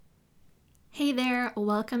Hey there,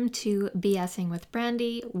 welcome to BSing with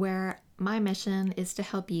Brandy, where my mission is to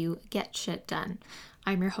help you get shit done.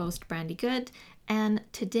 I'm your host, Brandy Good, and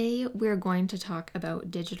today we're going to talk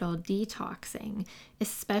about digital detoxing,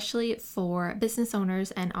 especially for business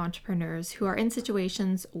owners and entrepreneurs who are in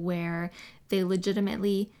situations where they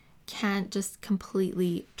legitimately can't just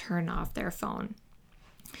completely turn off their phone.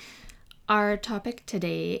 Our topic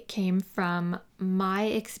today came from my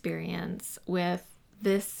experience with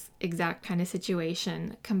this exact kind of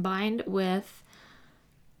situation, combined with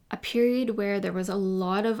a period where there was a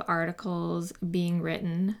lot of articles being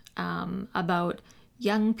written about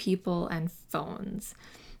young people and phones,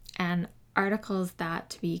 and articles that,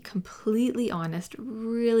 to be completely honest,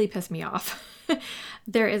 really piss me off.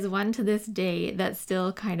 There is one to this day that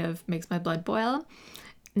still kind of makes my blood boil.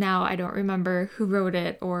 Now, I don't remember who wrote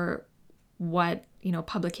it or what,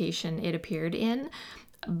 publication it appeared in,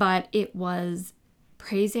 but it was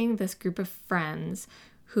praising this group of friends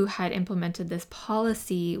who had implemented this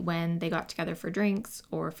policy when they got together for drinks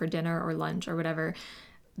or for dinner or lunch or whatever,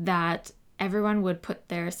 that everyone would put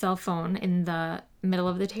their cell phone in the middle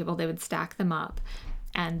of the table. They would stack them up,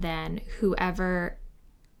 and then whoever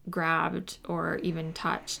grabbed or even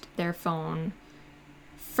touched their phone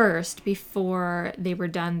first before they were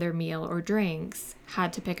done their meal or drinks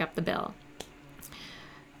had to pick up the bill.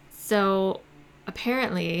 So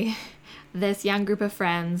apparently this young group of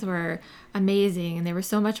friends were amazing, and they were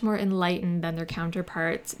so much more enlightened than their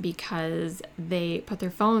counterparts because they put their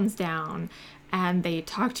phones down and they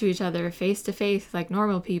talked to each other face to face like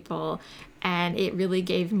normal people. And it really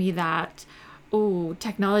gave me that, oh,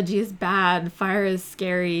 technology is bad, fire is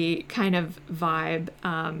scary kind of vibe.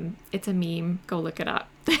 It's a meme. Go look it up.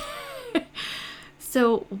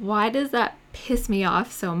 So why does that piss me off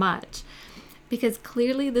so much? Because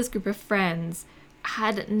clearly this group of friends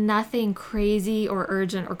had nothing crazy or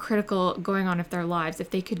urgent or critical going on with their lives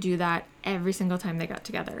if they could do that every single time they got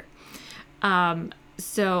together.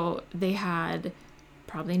 So they had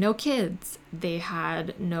probably no kids. They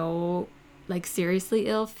had no seriously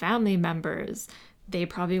ill family members. They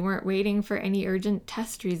probably weren't waiting for any urgent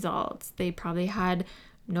test results. They probably had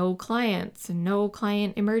no clients, no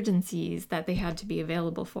client emergencies that they had to be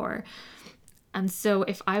available for. And so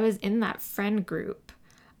if I was in that friend group,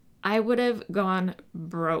 I would have gone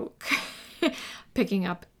broke picking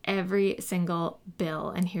up every single bill.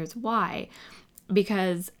 And here's why.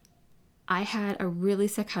 Because I had a really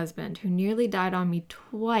sick husband who nearly died on me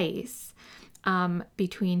twice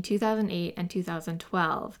between 2008 and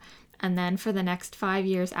 2012. And then for the next 5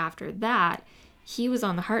 years after that, he was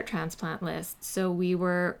on the heart transplant list. So we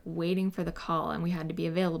were waiting for the call and we had to be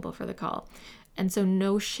available for the call. And so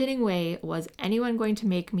no shitting way was anyone going to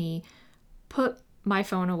make me put my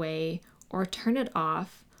phone away or turn it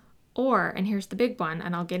off, or, and here's the big one,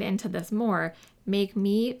 and I'll get into this more, make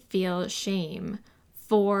me feel shame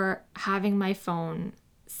for having my phone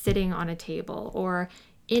sitting on a table or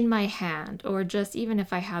in my hand, or just even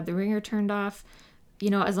if I had the ringer turned off,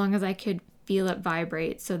 as long as I could feel it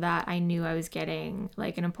vibrate so that I knew I was getting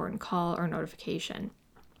like an important call or notification.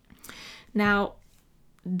 Now,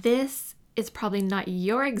 this is probably not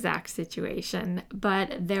your exact situation,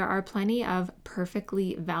 but there are plenty of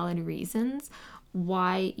perfectly valid reasons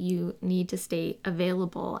why you need to stay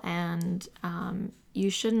available, and you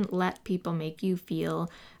shouldn't let people make you feel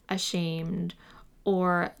ashamed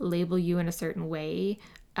or label you in a certain way,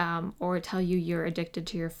 or tell you you're addicted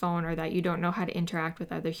to your phone or that you don't know how to interact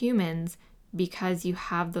with other humans because you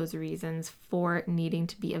have those reasons for needing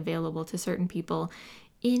to be available to certain people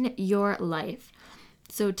in your life.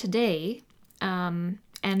 So today,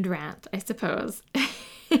 end rant, I suppose.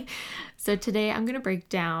 So today I'm going to break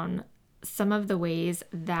down some of the ways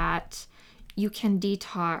that you can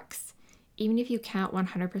detox, even if you can't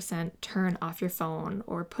 100% turn off your phone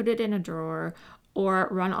or put it in a drawer or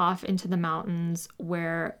run off into the mountains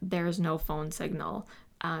where there's no phone signal,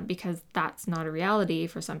 because that's not a reality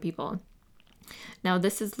for some people. Now,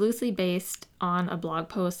 this is loosely based on a blog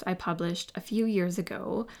post I published a few years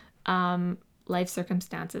ago. Life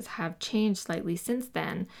circumstances have changed slightly since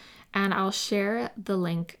then, and I'll share the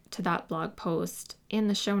link to that blog post in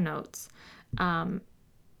the show notes.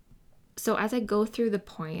 So as I go through the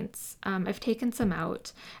points, I've taken some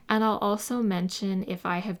out, and I'll also mention if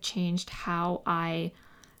I have changed how I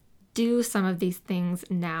do some of these things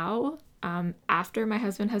now, after my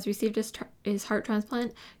husband has received his heart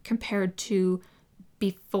transplant compared to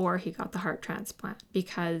before he got the heart transplant,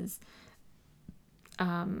 because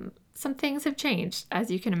some things have changed, as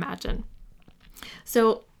you can imagine.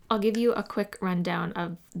 So I'll give you a quick rundown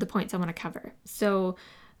of the points I want to cover. So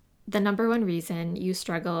the number one reason you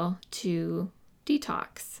struggle to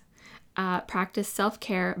detox Practice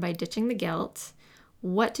self-care by ditching the guilt.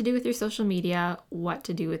 What to do with your social media, what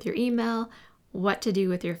to do with your email, what to do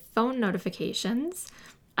with your phone notifications,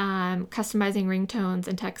 customizing ringtones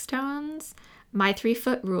and text tones, my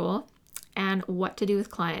 3-foot rule, and what to do with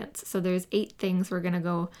clients. So there's 8 things we're going to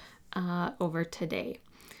go over today.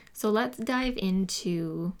 So let's dive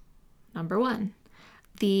into number 1.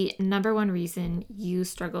 The number 1 reason you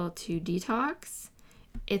struggle to detox,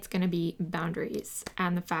 it's going to be boundaries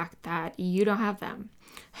and the fact that you don't have them.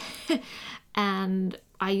 And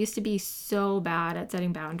I used to be so bad at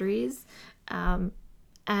setting boundaries.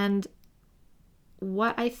 And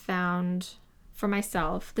what I found for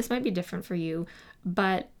myself, this might be different for you,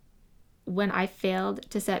 but when I failed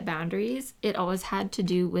to set boundaries, it always had to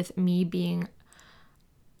do with me being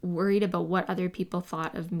worried about what other people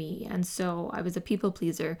thought of me. And so I was a people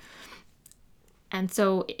pleaser. And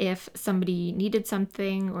so if somebody needed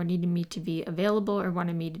something or needed me to be available or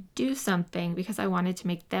wanted me to do something because I wanted to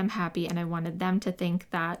make them happy and I wanted them to think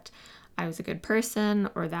that I was a good person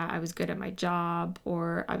or that I was good at my job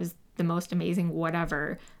or I was the most amazing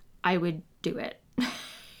whatever, I would do it.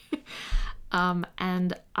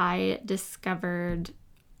 And I discovered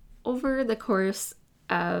over the course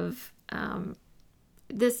of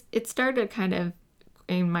this, it started kind of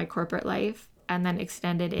in my corporate life and then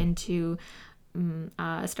extended into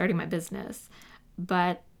starting my business,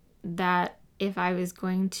 but that if I was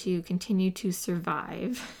going to continue to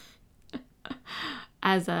survive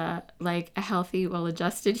as a healthy,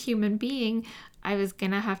 well-adjusted human being, I was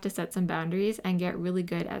gonna have to set some boundaries and get really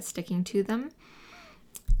good at sticking to them.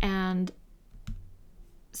 And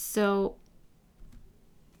so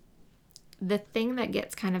the thing that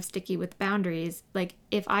gets kind of sticky with boundaries, like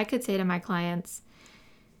if I could say to my clients,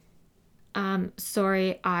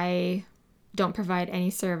 sorry, I don't provide any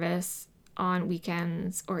service on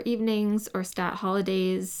weekends or evenings or stat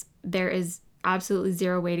holidays. There is absolutely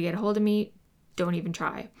zero way to get a hold of me. Don't even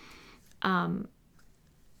try.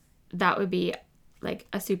 That would be like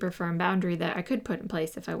a super firm boundary that I could put in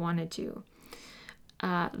place if I wanted to.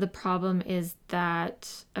 The problem is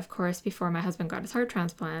that, of course, before my husband got his heart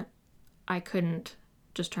transplant, I couldn't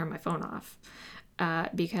just turn my phone off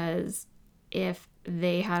because if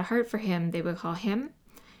they had a heart for him, they would call him.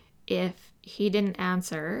 If he didn't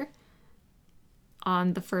answer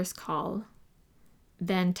on the first call,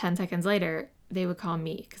 then 10 seconds later, they would call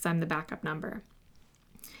me because I'm the backup number.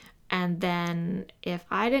 And then if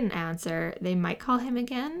I didn't answer, they might call him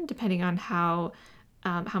again, depending on how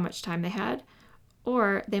much time they had,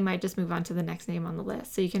 or they might just move on to the next name on the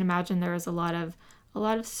list. So you can imagine there was a lot of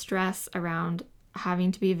stress around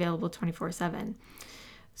having to be available 24/7.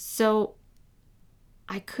 So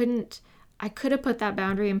I could have put that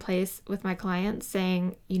boundary in place with my clients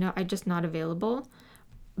saying, I'm just not available,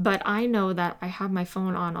 but I know that I have my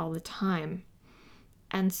phone on all the time.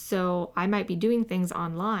 And so I might be doing things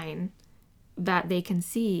online that they can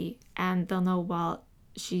see and they'll know, well,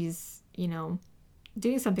 she's,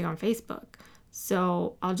 doing something on Facebook.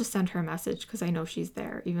 So I'll just send her a message because I know she's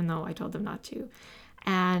there, even though I told them not to.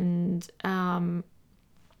 And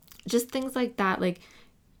just things like that.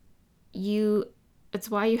 It's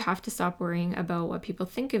why you have to stop worrying about what people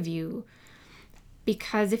think of you.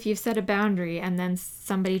 Because if you've set a boundary and then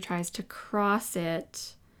somebody tries to cross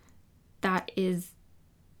it, that is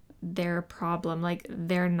their problem.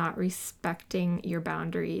 They're not respecting your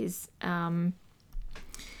boundaries. And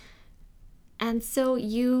so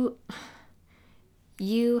you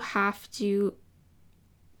have to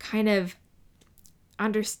kind of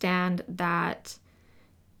understand that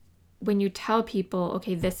when you tell people,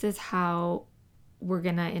 okay, this is how we're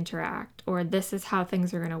going to interact, or this is how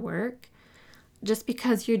things are going to work, just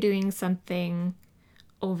because you're doing something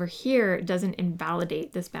over here doesn't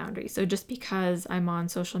invalidate this boundary. So just because I'm on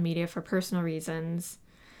social media for personal reasons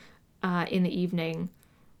in the evening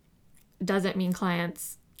doesn't mean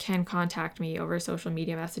clients can contact me over social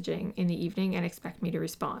media messaging in the evening and expect me to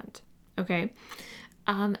respond. Okay?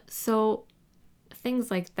 So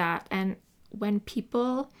things like that. And when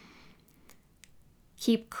people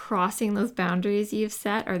keep crossing those boundaries you've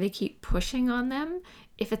set, or they keep pushing on them,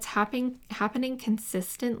 if it's happening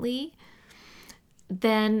consistently,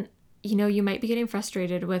 then you might be getting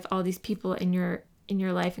frustrated with all these people in your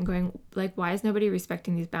life and going why is nobody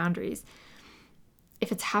respecting these boundaries?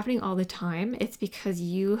 If it's happening all the time, it's because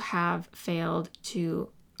you have failed to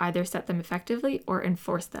either set them effectively or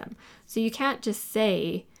enforce them. So you can't just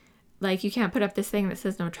say, you can't put up this thing that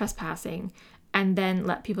says no trespassing and then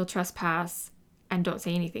let people trespass and don't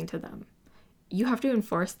say anything to them. You have to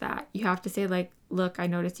enforce that. You have to say, look, I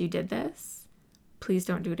noticed you did this. Please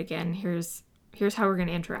don't do it again. Here's how we're going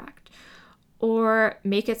to interact. or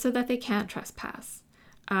make it so that they can't trespass.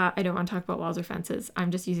 I don't want to talk about walls or fences. I'm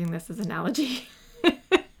just using this as an analogy.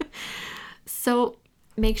 So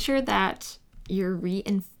make sure that you're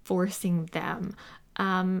reinforcing them.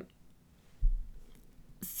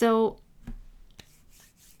 So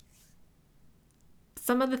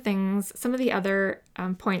some of the other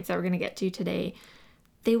points that we're going to get to today,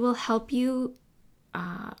 they will help you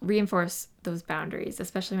reinforce those boundaries,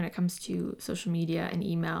 especially when it comes to social media and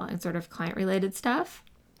email and sort of client-related stuff.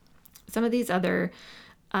 Some of these other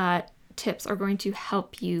tips are going to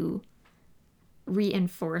help you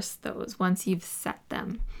reinforce those once you've set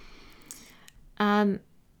them. And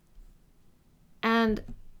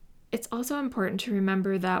it's also important to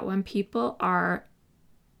remember that when people are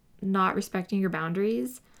not respecting your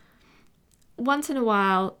boundaries, once in a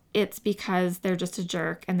while, it's because they're just a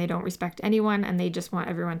jerk and they don't respect anyone and they just want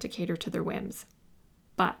everyone to cater to their whims.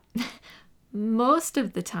 But most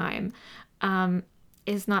of the time,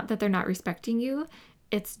 is not that they're not respecting you.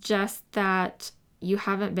 It's just that you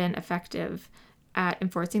haven't been effective at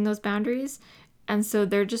enforcing those boundaries. And so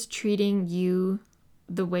they're just treating you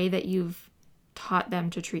the way that you've taught them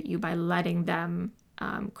to treat you by letting them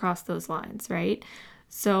cross those lines, right?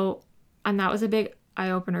 So, and that was a big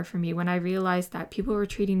eye-opener for me when I realized that people were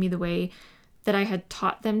treating me the way that I had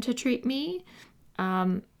taught them to treat me.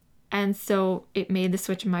 And so it made the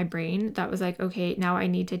switch in my brain that was like, okay, now I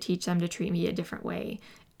need to teach them to treat me a different way.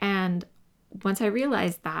 And once I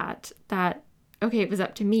realized that, okay, it was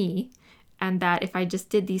up to me, and that if I just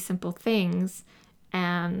did these simple things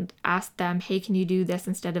and asked them, hey, can you do this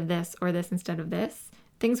instead of this or this instead of this,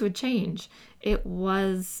 things would change. It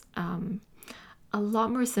was a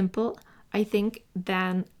lot more simple, I think,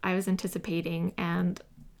 than I was anticipating. And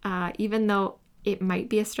even though it might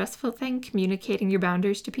be a stressful thing, communicating your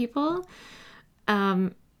boundaries to people,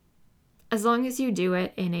 as long as you do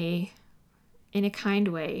it in a kind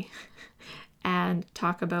way and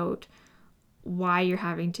talk about why you're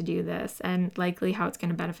having to do this and likely how it's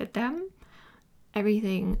going to benefit them,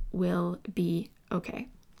 everything will be okay.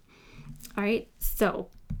 All right, so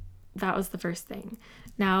that was the first thing.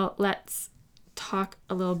 Now let's talk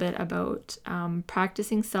a little bit about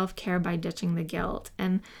practicing self-care by ditching the guilt.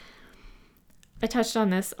 And I touched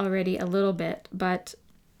on this already a little bit, but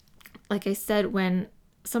like I said, when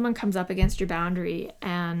someone comes up against your boundary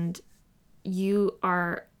and you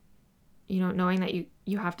are, knowing that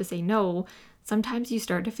you have to say no, sometimes you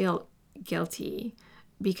start to feel guilty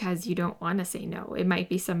because you don't want to say no. It might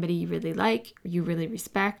be somebody you really like, you really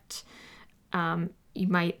respect. You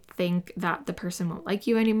might think that the person won't like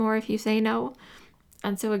you anymore if you say no.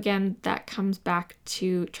 And so again, that comes back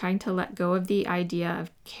to trying to let go of the idea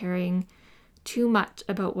of caring too much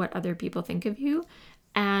about what other people think of you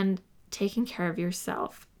and taking care of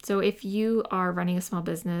yourself. So if you are running a small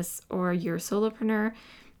business or you're a solopreneur,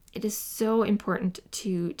 it is so important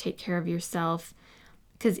to take care of yourself,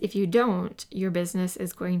 because if you don't, your business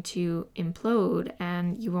is going to implode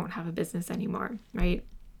and you won't have a business anymore, right?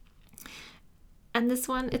 And this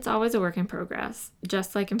one, it's always a work in progress.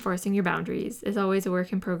 Just like enforcing your boundaries is always a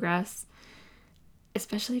work in progress,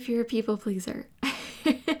 especially if you're a people pleaser.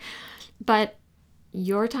 But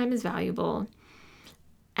your time is valuable,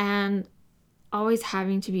 and always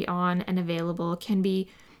having to be on and available can be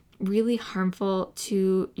really harmful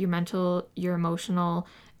to your mental, your emotional,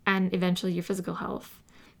 and eventually your physical health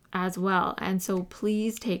as well. And so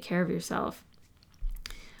please take care of yourself.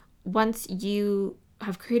 Once you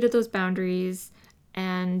have created those boundaries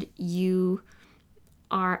and you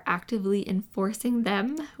are actively enforcing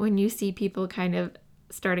them, when you see people kind of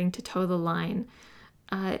starting to toe the line,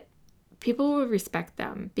 people will respect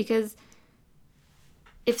them, because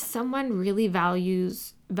if someone really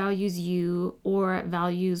values you or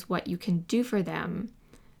values what you can do for them,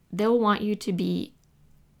 they'll want you to be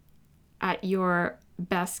at your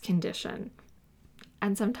best condition.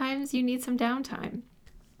 And sometimes you need some downtime.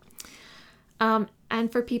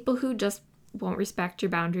 And for people who just won't respect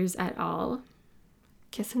your boundaries at all,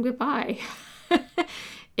 kiss them goodbye.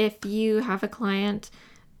 If you have a client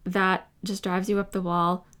that just drives you up the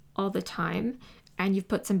wall all the time, and you've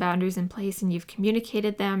put some boundaries in place and you've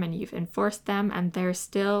communicated them and you've enforced them, and they're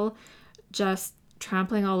still just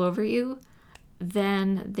trampling all over you,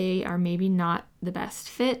 then they are maybe not the best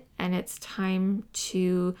fit, and it's time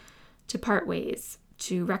to part ways,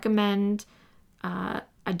 to recommend a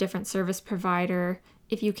different service provider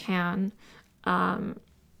if you can,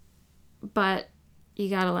 but you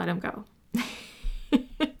gotta let them go.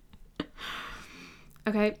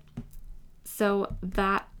 Okay, so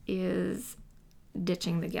that is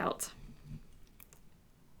ditching the guilt.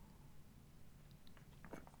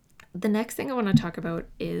 The next thing I want to talk about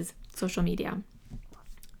is social media.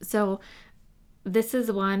 So this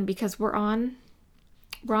is one because we're on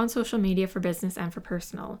social media for business and for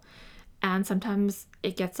personal, and sometimes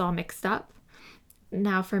it gets all mixed up.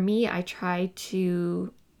 Now for me, I try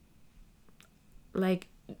to, like,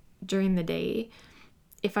 during the day,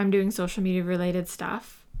 if I'm doing social media related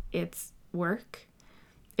stuff, it's work.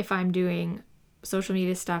 If I'm doing social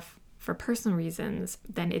media stuff for personal reasons,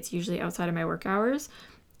 then it's usually outside of my work hours.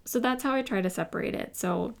 So that's how I try to separate it.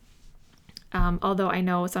 So although I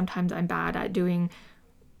know sometimes I'm bad at doing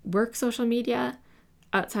work social media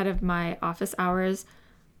outside of my office hours,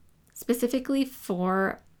 specifically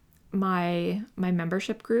for my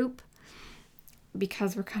membership group,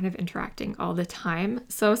 because we're kind of interacting all the time.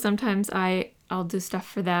 So sometimes I'll do stuff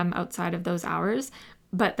for them outside of those hours,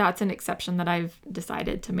 but that's an exception that I've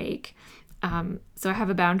decided to make. So I have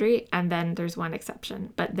a boundary, and then there's one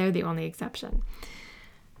exception, but they're the only exception.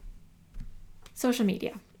 Social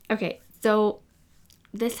media. Okay, so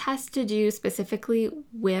this has to do specifically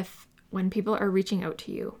with when people are reaching out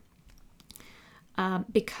to you.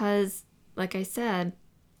 Because, like I said,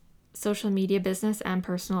 social media business and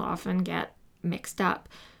personal often get mixed up.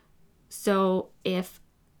 So if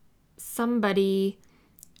somebody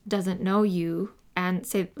doesn't know you, and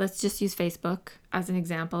say, let's just use Facebook as an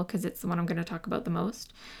example because it's the one I'm going to talk about the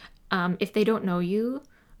most. If they don't know you,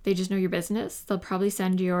 they just know your business, they'll probably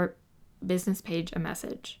send your business page a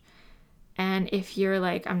message. And if you're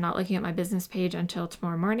like, I'm not looking at my business page until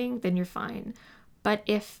tomorrow morning, then you're fine. But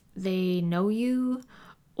if they know you,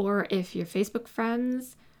 or if you're Facebook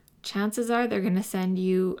friends, chances are they're going to send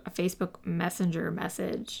you a Facebook Messenger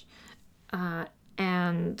message.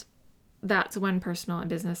 And that's when personal and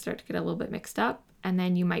business start to get a little bit mixed up. And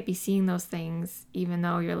then you might be seeing those things, even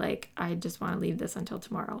though you're like, I just want to leave this until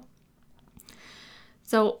tomorrow.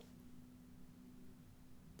 So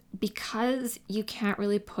because you can't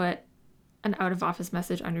really put an out of office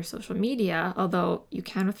message under social media, although you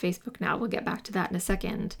can with Facebook now, we'll get back to that in a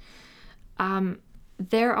second.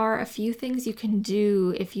 There are a few things you can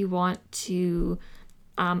do if you want to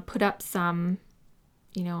put up some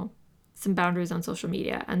boundaries on social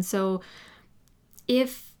media. And so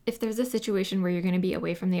if there's a situation where you're going to be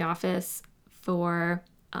away from the office for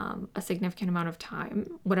a significant amount of time,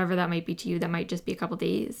 whatever that might be to you, that might just be a couple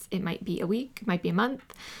days, it might be a week, it might be a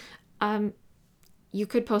month, you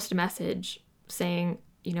could post a message saying,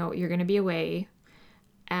 you're going to be away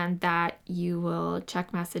and that you will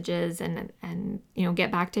check messages and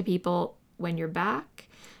get back to people when you're back.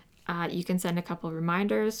 You can send a couple of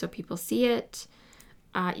reminders so people see it.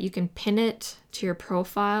 You can pin it to your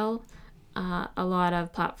profile. A lot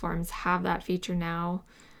of platforms have that feature now.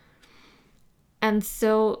 And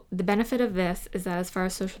so the benefit of this is that as far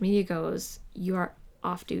as social media goes, you are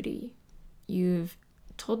off duty. You've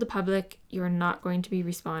told the public you're not going to be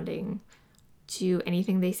responding to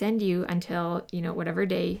anything they send you until, whatever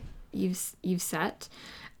day you've set.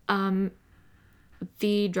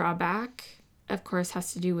 The drawback, of course,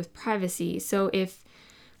 has to do with privacy. So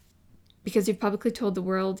because you've publicly told the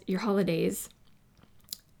world your holidays,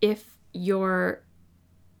 if you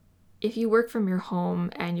work from your home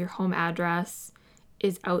and your home address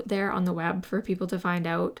is out there on the web for people to find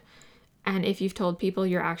out, and if you've told people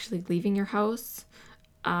you're actually leaving your house,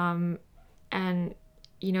 and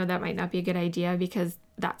that might not be a good idea because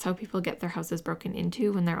that's how people get their houses broken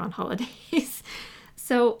into when they're on holidays.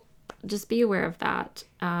 So just be aware of that.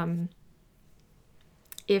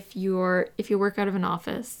 If you work out of an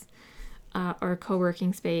office, or a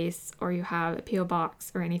co-working space, or you have a PO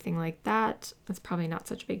box or anything like that, that's probably not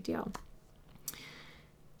such a big deal.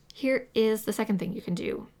 Here is the second thing you can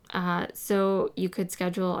do. So you could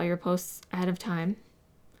schedule all your posts ahead of time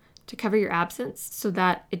to cover your absence so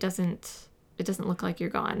that it doesn't look like you're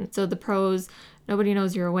gone. So the pros, nobody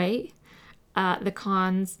knows you're away. The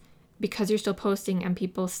cons, because you're still posting and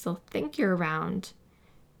people still think you're around,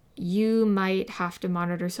 you might have to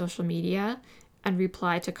monitor social media and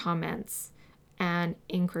reply to comments and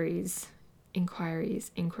inquiries.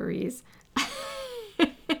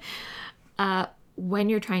 When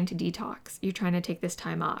you're trying to detox, you're trying to take this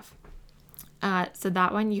time off. So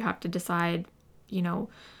that one you have to decide,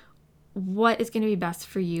 what is going to be best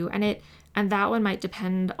for you. And that one might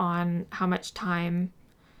depend on how much time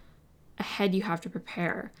ahead you have to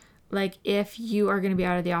prepare. Like if you are going to be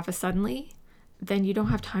out of the office suddenly, then you don't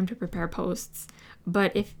have time to prepare posts.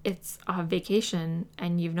 But if it's a vacation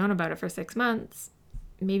and you've known about it for 6 months,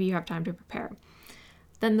 maybe you have time to prepare.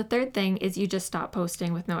 Then the third thing is you just stop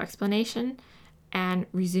posting with no explanation and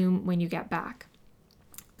resume when you get back.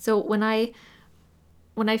 So when I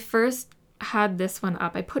first had this one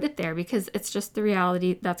up, I put it there because it's just the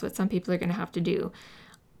reality. That's what some people are going to have to do.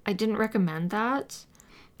 I didn't recommend that.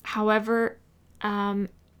 However, now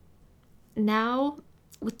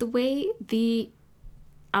with the way the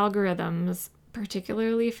algorithms,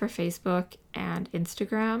 particularly for Facebook and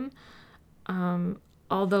Instagram,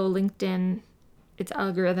 although LinkedIn, its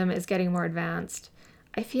algorithm is getting more advanced,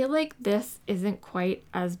 I feel like this isn't quite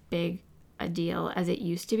as big a deal as it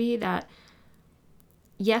used to be. That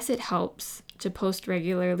yes, it helps to post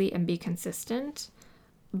regularly and be consistent,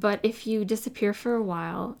 but if you disappear for a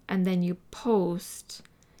while and then you post,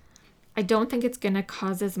 I don't think it's going to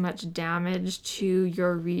cause as much damage to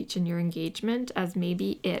your reach and your engagement as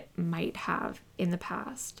maybe it might have in the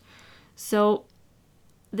past. So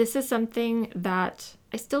this is something that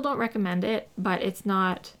I still don't recommend it, but it's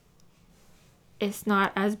not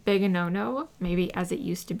as big a no-no maybe as it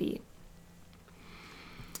used to be.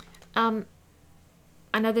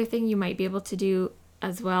 Another thing you might be able to do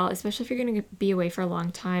as well, especially if you're going to be away for a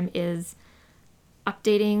long time, is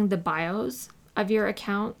updating the bios of your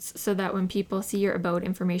accounts so that when people see your about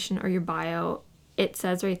information or your bio, it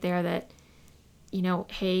says right there that,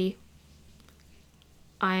 hey,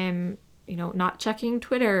 I'm, not checking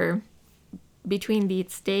Twitter between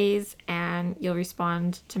these days, and you'll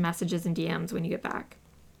respond to messages and DMs when you get back.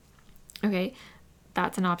 Okay,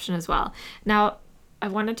 that's an option as well. Now, I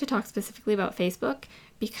wanted to talk specifically about Facebook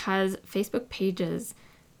because Facebook pages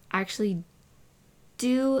actually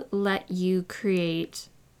do let you create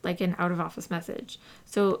like an out of office message.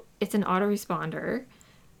 So it's an autoresponder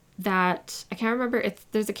that I can't remember.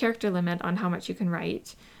 There's a character limit on how much you can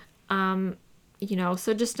write.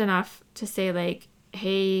 So just enough to say like,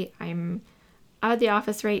 hey, I'm out of the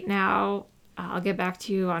office right now. I'll get back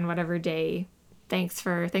to you on whatever day. Thanks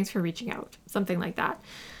for reaching out. Something like that.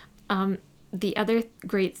 The other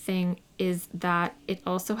great thing is that it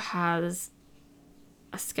also has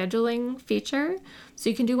a scheduling feature. So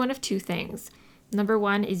you can do one of two things. Number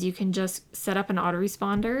one is you can just set up an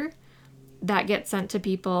autoresponder that gets sent to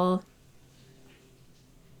people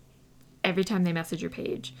every time they message your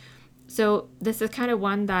page. So this is kind of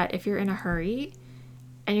one that if you're in a hurry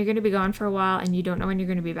and you're going to be gone for a while and you don't know when you're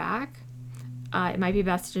going to be back, it might be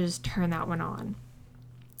best to just turn that one on.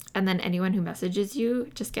 And then anyone who messages you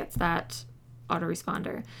just gets that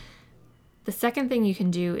autoresponder. The second thing you can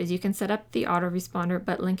do is you can set up the autoresponder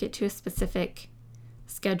but link it to a specific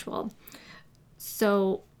schedule.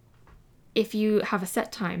 So if you have a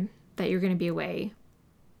set time that you're going to be away,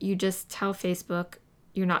 you just tell Facebook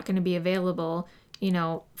you're not going to be available,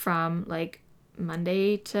 from like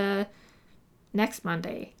Monday to next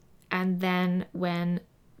Monday. And then when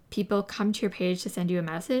people come to your page to send you a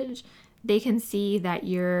message, they can see that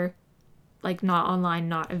you're like not online,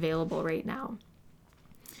 not available right now.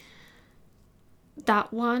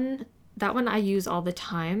 That one I use all the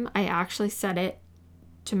time. I actually set it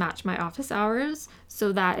to match my office hours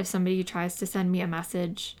so that if somebody tries to send me a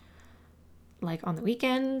message like on the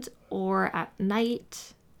weekend or at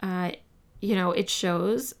night, it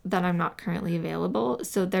shows that I'm not currently available,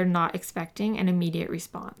 so they're not expecting an immediate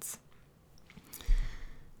response.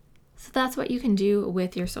 So that's what you can do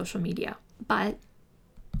with your social media. But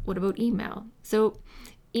what about email? So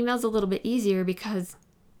email's a little bit easier because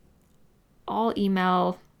all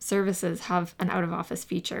email services have an out of office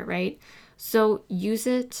feature, right? So use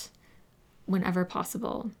it whenever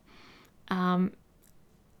possible.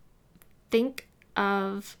 Think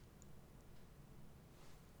of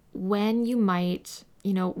when you might,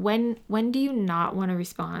 when do you not want to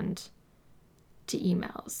respond to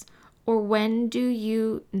emails? Or when do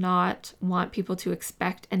you not want people to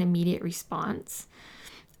expect an immediate response?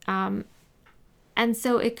 And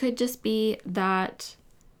so it could just be that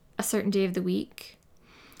a certain day of the week,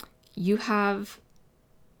 you have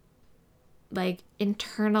like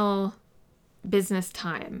internal business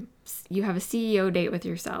time. You have a CEO date with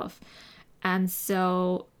yourself. And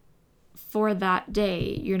so for that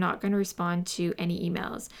day, you're not going to respond to any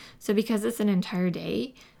emails. So because it's an entire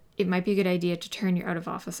day, it might be a good idea to turn your out of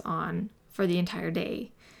office on for the entire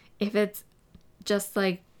day. If it's just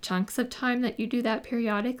like chunks of time that you do that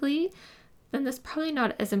periodically, then that's probably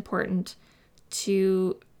not as important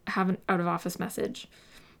to have an out of office message.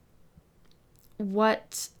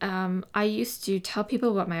 What I used to tell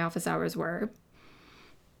people what my office hours were,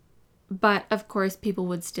 but of course people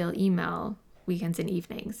would still email weekends and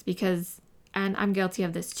evenings because, and I'm guilty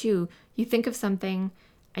of this too, you think of something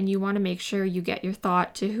and you want to make sure you get your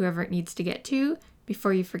thought to whoever it needs to get to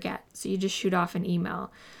before you forget. So you just shoot off an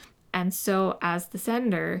email. And so as the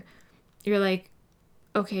sender, you're like,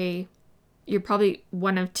 okay, you're probably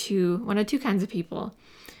one of two kinds of people.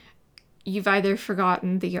 You've either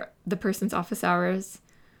forgotten the person's office hours,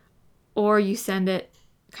 or you send it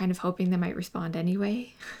kind of hoping they might respond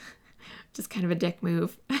anyway. Just kind of a dick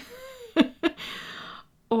move.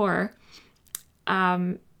 Or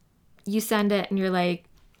you send it and you're like,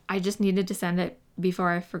 I just needed to send it before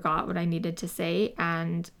I forgot what I needed to say,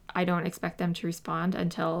 and I don't expect them to respond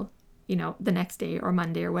until, the next day or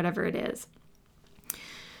Monday or whatever it is.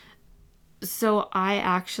 So I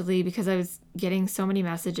actually, because I was getting so many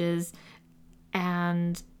messages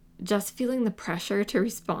and just feeling the pressure to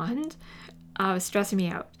respond, was stressing me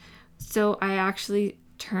out. So I actually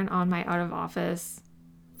turn on my out of office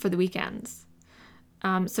for the weekends.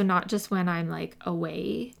 So not just when I'm like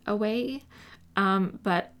away,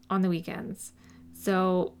 but on the weekends.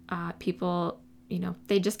 So people,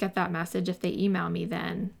 they just get that message if they email me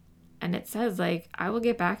then. And it says like, I will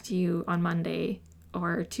get back to you on Monday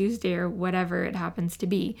or Tuesday or whatever it happens to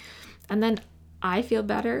be. And then I feel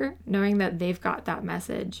better knowing that they've got that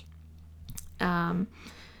message.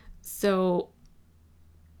 So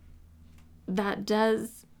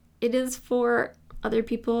it is for other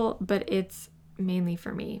people, but it's mainly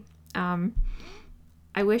for me.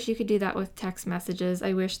 I wish you could do that with text messages.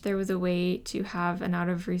 I wish there was a way to have an out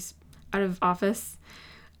of office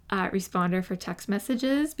responder for text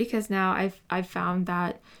messages, because now I've found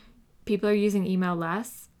that people are using email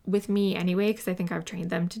less with me anyway, because I think I've trained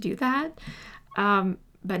them to do that.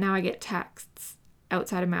 But now I get texts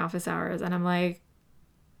outside of my office hours, and I'm like,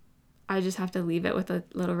 I just have to leave it with a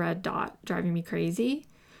little red dot driving me crazy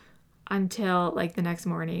until like the next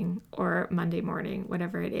morning or Monday morning,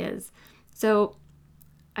 whatever it is. So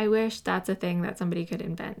I wish that's a thing that somebody could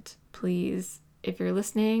invent. Please, if you're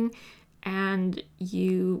listening and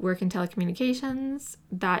you work in telecommunications,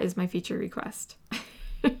 that is my feature request.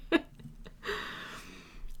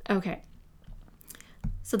 Okay.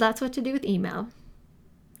 So that's what to do with email.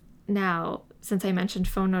 Now, since I mentioned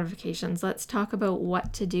phone notifications, let's talk about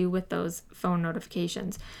what to do with those phone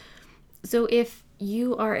notifications. So if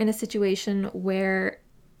you are in a situation where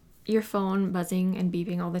your phone buzzing and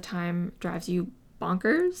beeping all the time drives you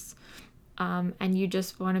bonkers, and you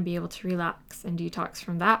just want to be able to relax and detox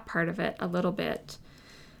from that part of it a little bit,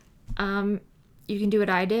 you can do what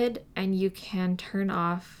I did, and you can turn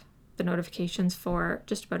off the notifications for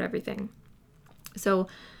just about everything. So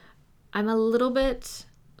I'm a little bit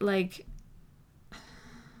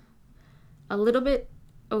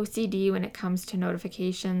OCD when it comes to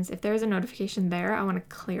notifications. If there's a notification there, I want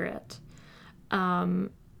to clear it.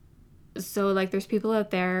 So like there's people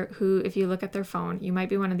out there who, if you look at their phone, you might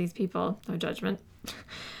be one of these people, no judgment.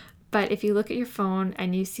 But if you look at your phone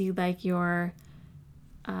and you see like your,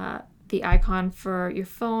 the icon for your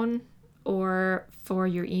phone or for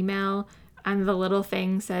your email, and the little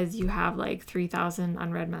thing says you have like 3,000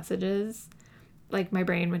 unread messages, like my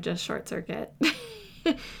brain would just short circuit.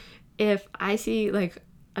 If I see like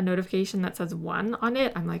a notification that says 1 on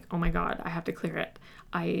it, I'm like, oh my God, I have to clear it.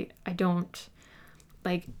 I don't,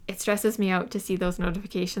 like, it stresses me out to see those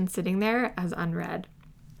notifications sitting there as unread.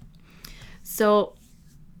 So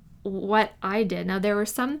what I did, now there were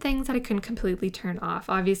some things that I couldn't completely turn off.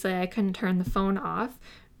 Obviously, I couldn't turn the phone off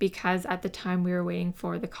because at the time we were waiting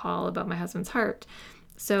for the call about my husband's heart.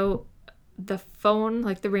 So the phone,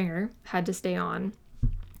 like the ringer, had to stay on.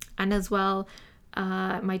 And as well,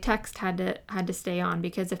 my text had to stay on,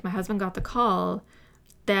 because if my husband got the call,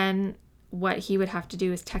 then what he would have to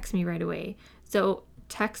do is text me right away. So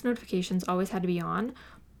text notifications always had to be on,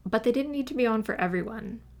 but they didn't need to be on for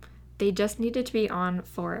everyone. They just needed to be on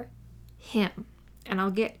for him. And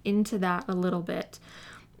I'll get into that a little bit.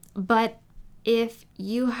 But if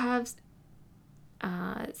you have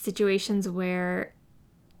situations where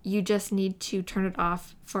you just need to turn it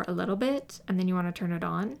off for a little bit and then you want to turn it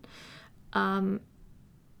on,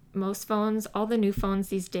 most phones, all the new phones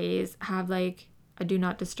these days have like a do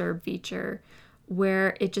not disturb feature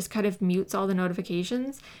where it just kind of mutes all the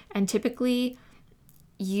notifications. And typically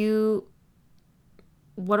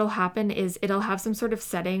what'll happen is it'll have some sort of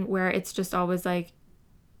setting where it's just always like,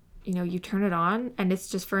 you turn it on and it's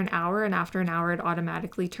just for an hour, and after an hour it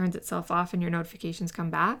automatically turns itself off and your notifications come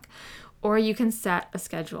back. Or you can set a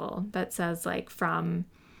schedule that says like from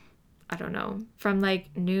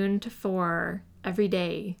like noon to 4 every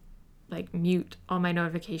day, like mute all my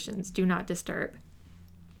notifications, do not disturb.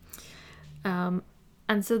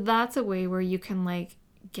 And so that's a way where you can like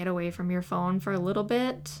get away from your phone for a little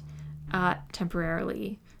bit,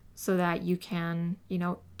 temporarily, so that you can,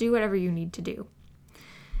 do whatever you need to do.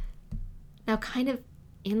 Now, kind of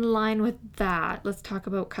in line with that, let's talk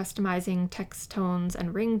about customizing text tones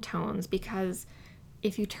and ringtones, because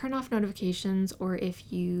if you turn off notifications or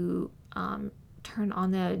if you turn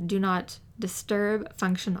on the do not disturb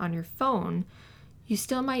function on your phone, you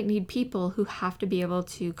still might need people who have to be able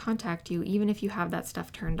to contact you, even if you have that stuff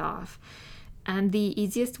turned off. And the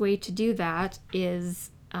easiest way to do that is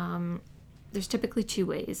there's typically two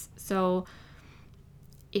ways. So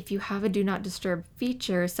if you have a do not disturb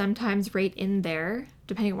feature, sometimes right in there,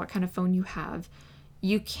 depending on what kind of phone you have,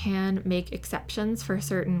 you can make exceptions for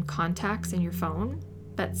certain contacts in your phone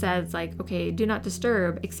that says like, okay, do not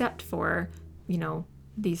disturb except for,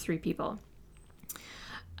 these three people.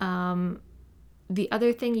 The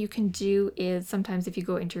other thing you can do is sometimes if you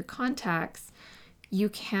go into your contacts, you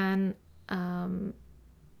can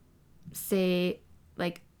say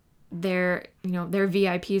like they're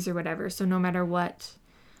VIPs or whatever. So no matter what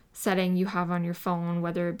setting you have on your phone,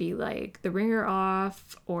 whether it be like the ringer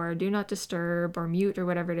off or do not disturb or mute or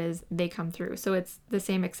whatever it is, they come through. So it's the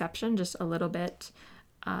same exception, just a little bit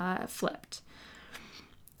flipped.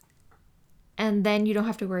 And then you don't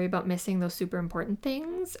have to worry about missing those super important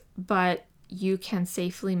things, but you can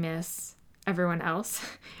safely miss everyone else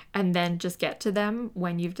and then just get to them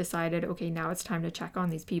when you've decided, okay, now it's time to check on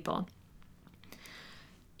these people.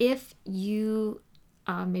 If you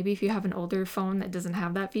maybe if you have an older phone that doesn't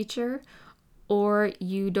have that feature, or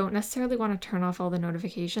you don't necessarily want to turn off all the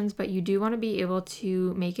notifications, but you do want to be able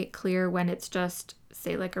to make it clear when it's just,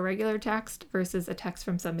 say, like a regular text versus a text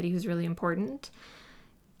from somebody who's really important,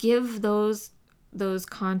 give those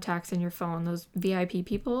contacts in your phone, those VIP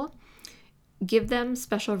people, give them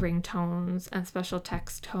special ringtones and special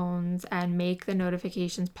text tones and make the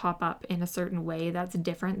notifications pop up in a certain way that's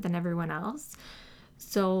different than everyone else.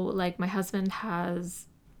 So like my husband has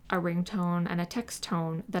a ringtone and a text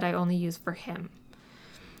tone that I only use for him.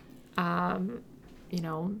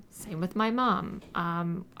 Same with my mom.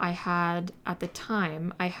 I had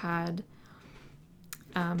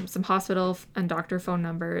some hospital and doctor phone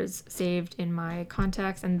numbers saved in my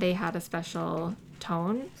contacts, and they had a special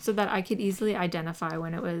tone so that I could easily identify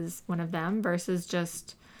when it was one of them versus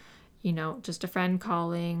just a friend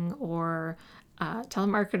calling or a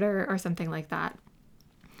telemarketer or something like that.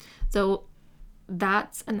 So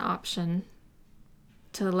that's an option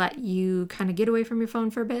to let you kind of get away from your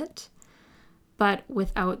phone for a bit, but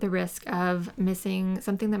without the risk of missing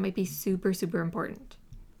something that might be super, super important.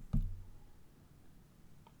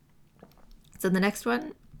 So the next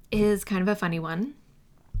one is kind of a funny one.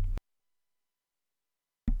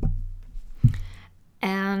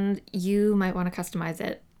 And you might want to customize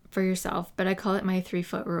it for yourself, but I call it my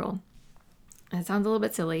 3-foot rule. And it sounds a little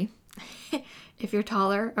bit silly. If you're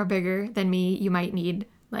taller or bigger than me, you might need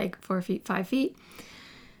like 4 feet, 5 feet.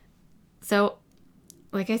 So,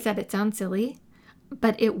 like I said, it sounds silly,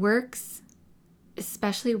 but it works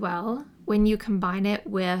especially well when you combine it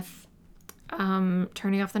with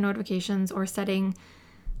turning off the notifications or setting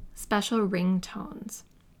special ringtones.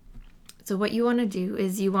 So what you want to do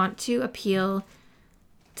is you want to appeal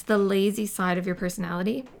to the lazy side of your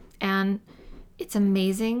personality, and it's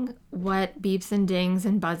amazing what beeps and dings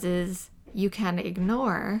and buzzes you can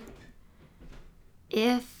ignore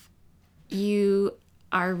if you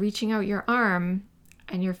are reaching out your arm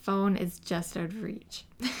and your phone is just out of reach.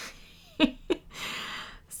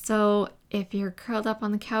 So if you're curled up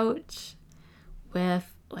on the couch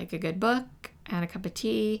with like a good book and a cup of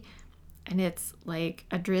tea and it's like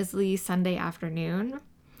a drizzly Sunday afternoon,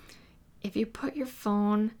 if you put your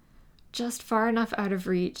phone just far enough out of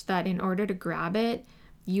reach that in order to grab it,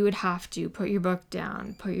 you would have to put your book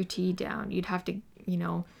down, put your tea down. You'd have to,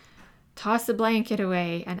 toss the blanket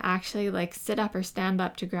away and actually like sit up or stand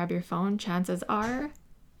up to grab your phone. Chances are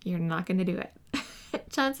you're not going to do it.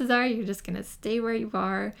 Chances are you're just going to stay where you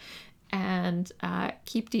are and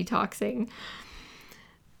keep detoxing.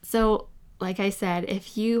 So, like I said,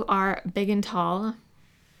 if you are big and tall,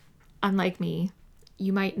 unlike me,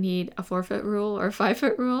 you might need a 4-foot rule or a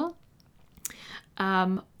 5-foot rule.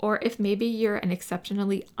 Or if maybe you're an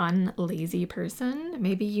exceptionally unlazy person,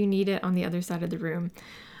 maybe you need it on the other side of the room.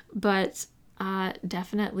 But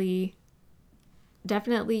definitely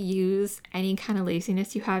use any kind of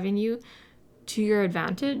laziness you have in you to your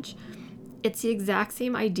advantage. It's the exact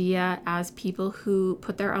same idea as people who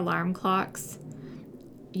put their alarm clocks,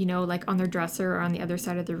 like on their dresser or on the other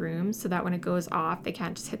side of the room, so that when it goes off, they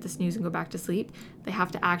can't just hit the snooze and go back to sleep. They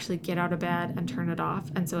have to actually get out of bed and turn it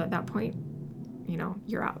off. And so at that point,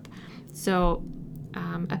 you're up. So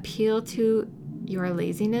appeal to your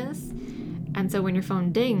laziness. And so when your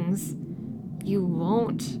phone dings, you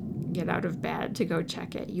won't get out of bed to go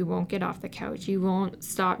check it. You won't get off the couch. You won't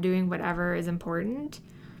stop doing whatever is important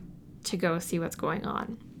to go see what's going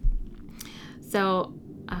on. So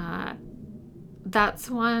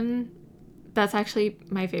that's actually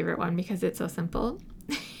my favorite one because it's so simple.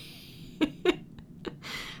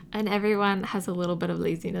 and everyone has a little bit of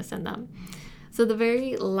laziness in them. So the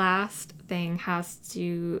very last thing has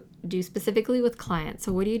to do specifically with clients.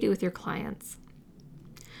 So what do you do with your clients?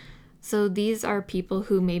 So these are people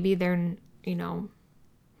who maybe they're,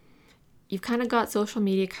 you've kind of got social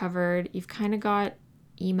media covered, you've kind of got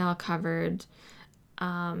email covered,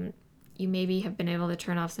 you maybe have been able to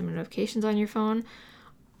turn off some notifications on your phone.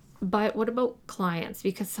 But what about clients?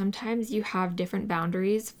 Because sometimes you have different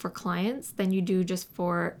boundaries for clients than you do just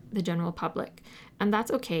for the general public. And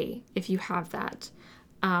that's okay if you have that.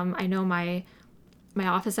 I know my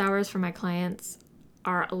office hours for my clients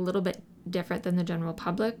are a little bit different than the general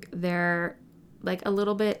public. They're like a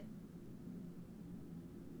little bit,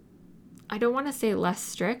 I don't want to say less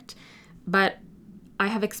strict, but I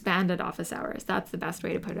have expanded office hours. That's the best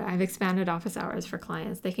way to put it. I've expanded office hours for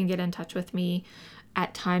clients. They can get in touch with me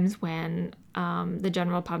at times when the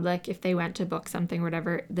general public, if they went to book something or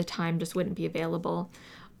whatever, the time just wouldn't be available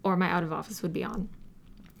or my out of office would be on.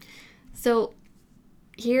 So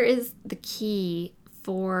here is the key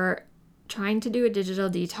for trying to do a digital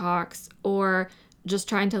detox or just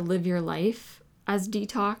trying to live your life as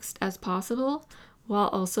detoxed as possible while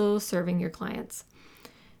also serving your clients.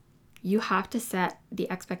 You have to set the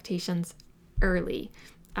expectations early.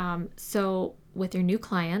 So with your new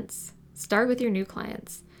clients, start with your new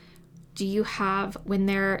clients. Do you have, when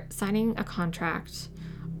they're signing a contract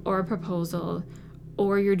or a proposal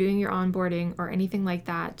or you're doing your onboarding or anything like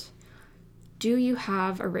that, do you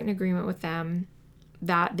have a written agreement with them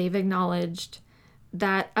that they've acknowledged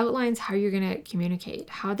that outlines how you're going to communicate,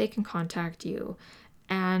 how they can contact you,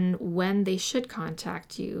 and when they should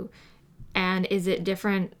contact you? And is it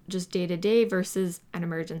different just day to day versus an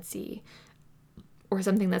emergency or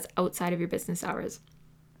something that's outside of your business hours?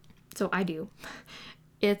 So I do.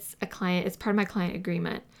 It's part of my client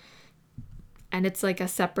agreement. And it's like a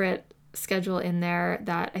separate schedule in there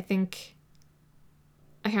that I can't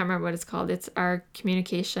remember what it's called. It's our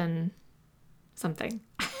communication something.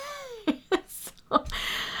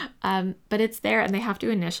 But it's there and they have to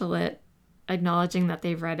initial it, acknowledging that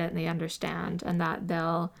they've read it and they understand and that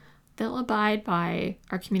they'll abide by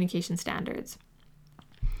our communication standards.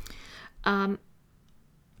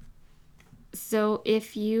 So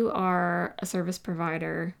if you are a service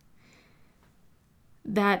provider,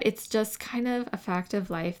 that it's just kind of a fact of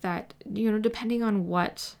life that, depending on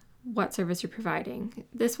what service you're providing,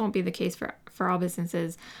 this won't be the case for all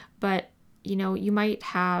businesses, but, you might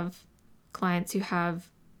have clients who have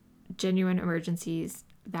genuine emergencies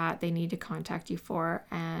that they need to contact you for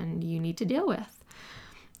and you need to deal with.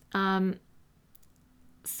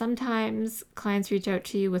 Sometimes clients reach out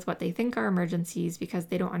to you with what they think are emergencies because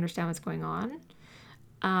they don't understand what's going on.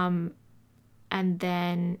 And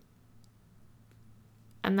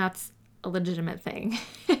that's a legitimate thing.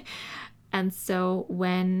 And so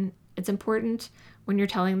when it's important, when you're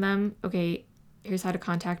telling them, okay, here's how to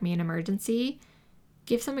contact me in emergency,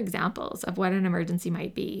 give some examples of what an emergency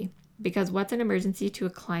might be. Because what's an emergency to a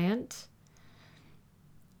client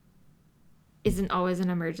isn't always an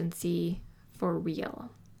emergency for real.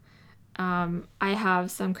 I have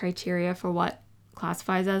some criteria for what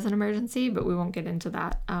classifies as an emergency, but we won't get into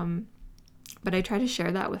that. But I try to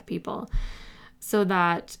share that with people so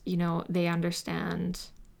that, they understand,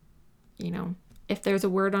 if there's a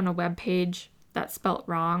word on a web page that's spelt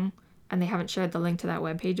wrong and they haven't shared the link to that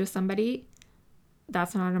web page with somebody,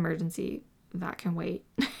 that's not an emergency. That can wait.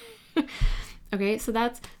 Okay,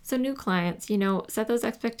 so new clients, set those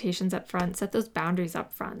expectations up front, set those boundaries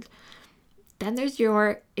up front. Then there's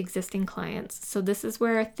your existing clients. So this is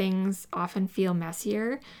where things often feel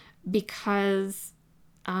messier because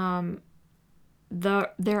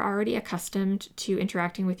they're already accustomed to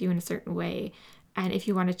interacting with you in a certain way. And if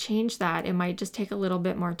you want to change that, it might just take a little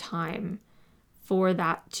bit more time for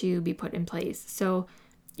that to be put in place. So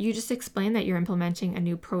you just explain that you're implementing a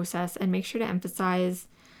new process and make sure to emphasize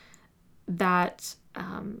that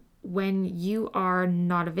when you are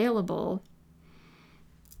not available,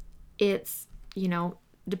 it's,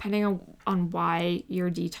 depending on why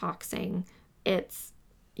you're detoxing, it's,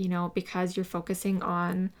 because you're focusing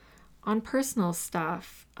on personal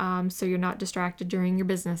stuff. So you're not distracted during your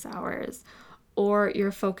business hours, or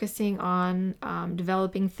you're focusing on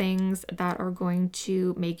developing things that are going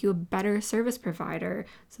to make you a better service provider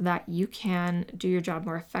so that you can do your job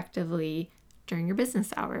more effectively during your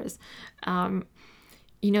business hours.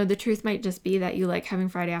 The truth might just be that you like having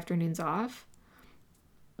Friday afternoons off,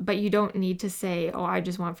 but you don't need to say, oh, I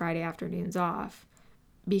just want Friday afternoons off,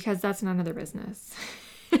 because that's none of their business.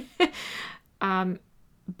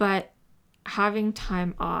 But having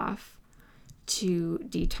time off to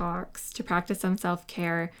detox, to practice some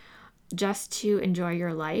self-care, just to enjoy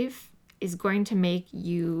your life is going to make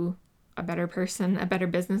you a better person, a better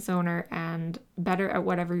business owner, and better at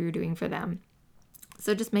whatever you're doing for them.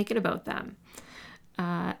 So just make it about them.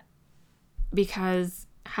 Because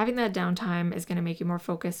having that downtime is going to make you more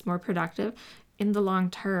focused, more productive in the long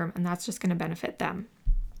term, and that's just going to benefit them.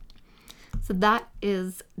 So that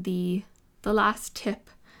is the last tip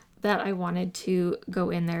that I wanted to go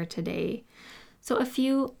in there today. So a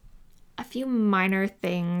few minor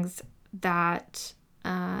things that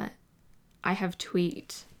I have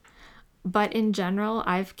tweaked. But in general,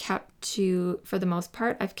 for the most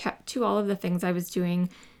part, I've kept to all of the things I was doing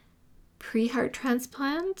pre-heart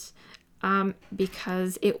transplant,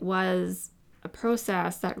 because it was a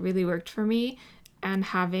process that really worked for me, and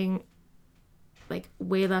having like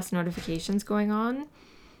way less notifications going on,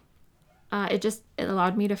 it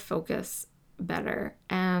allowed me to focus better.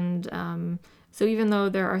 And so even though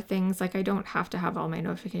there are things like I don't have to have all my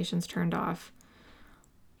notifications turned off,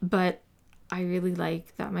 but I really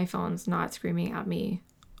like that my phone's not screaming at me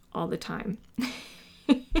all the time.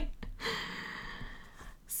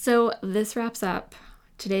 So this wraps up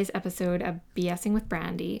today's episode of BSing with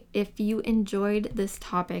Brandy. If you enjoyed this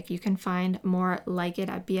topic, you can find more like it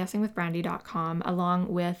at bsingwithbrandy.com,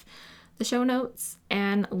 along with the show notes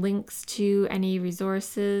and links to any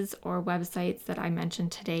resources or websites that I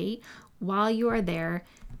mentioned today. While you are there,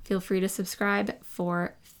 feel free to subscribe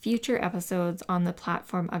for future episodes on the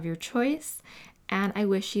platform of your choice. And I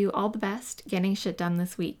wish you all the best getting shit done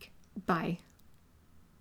this week. Bye.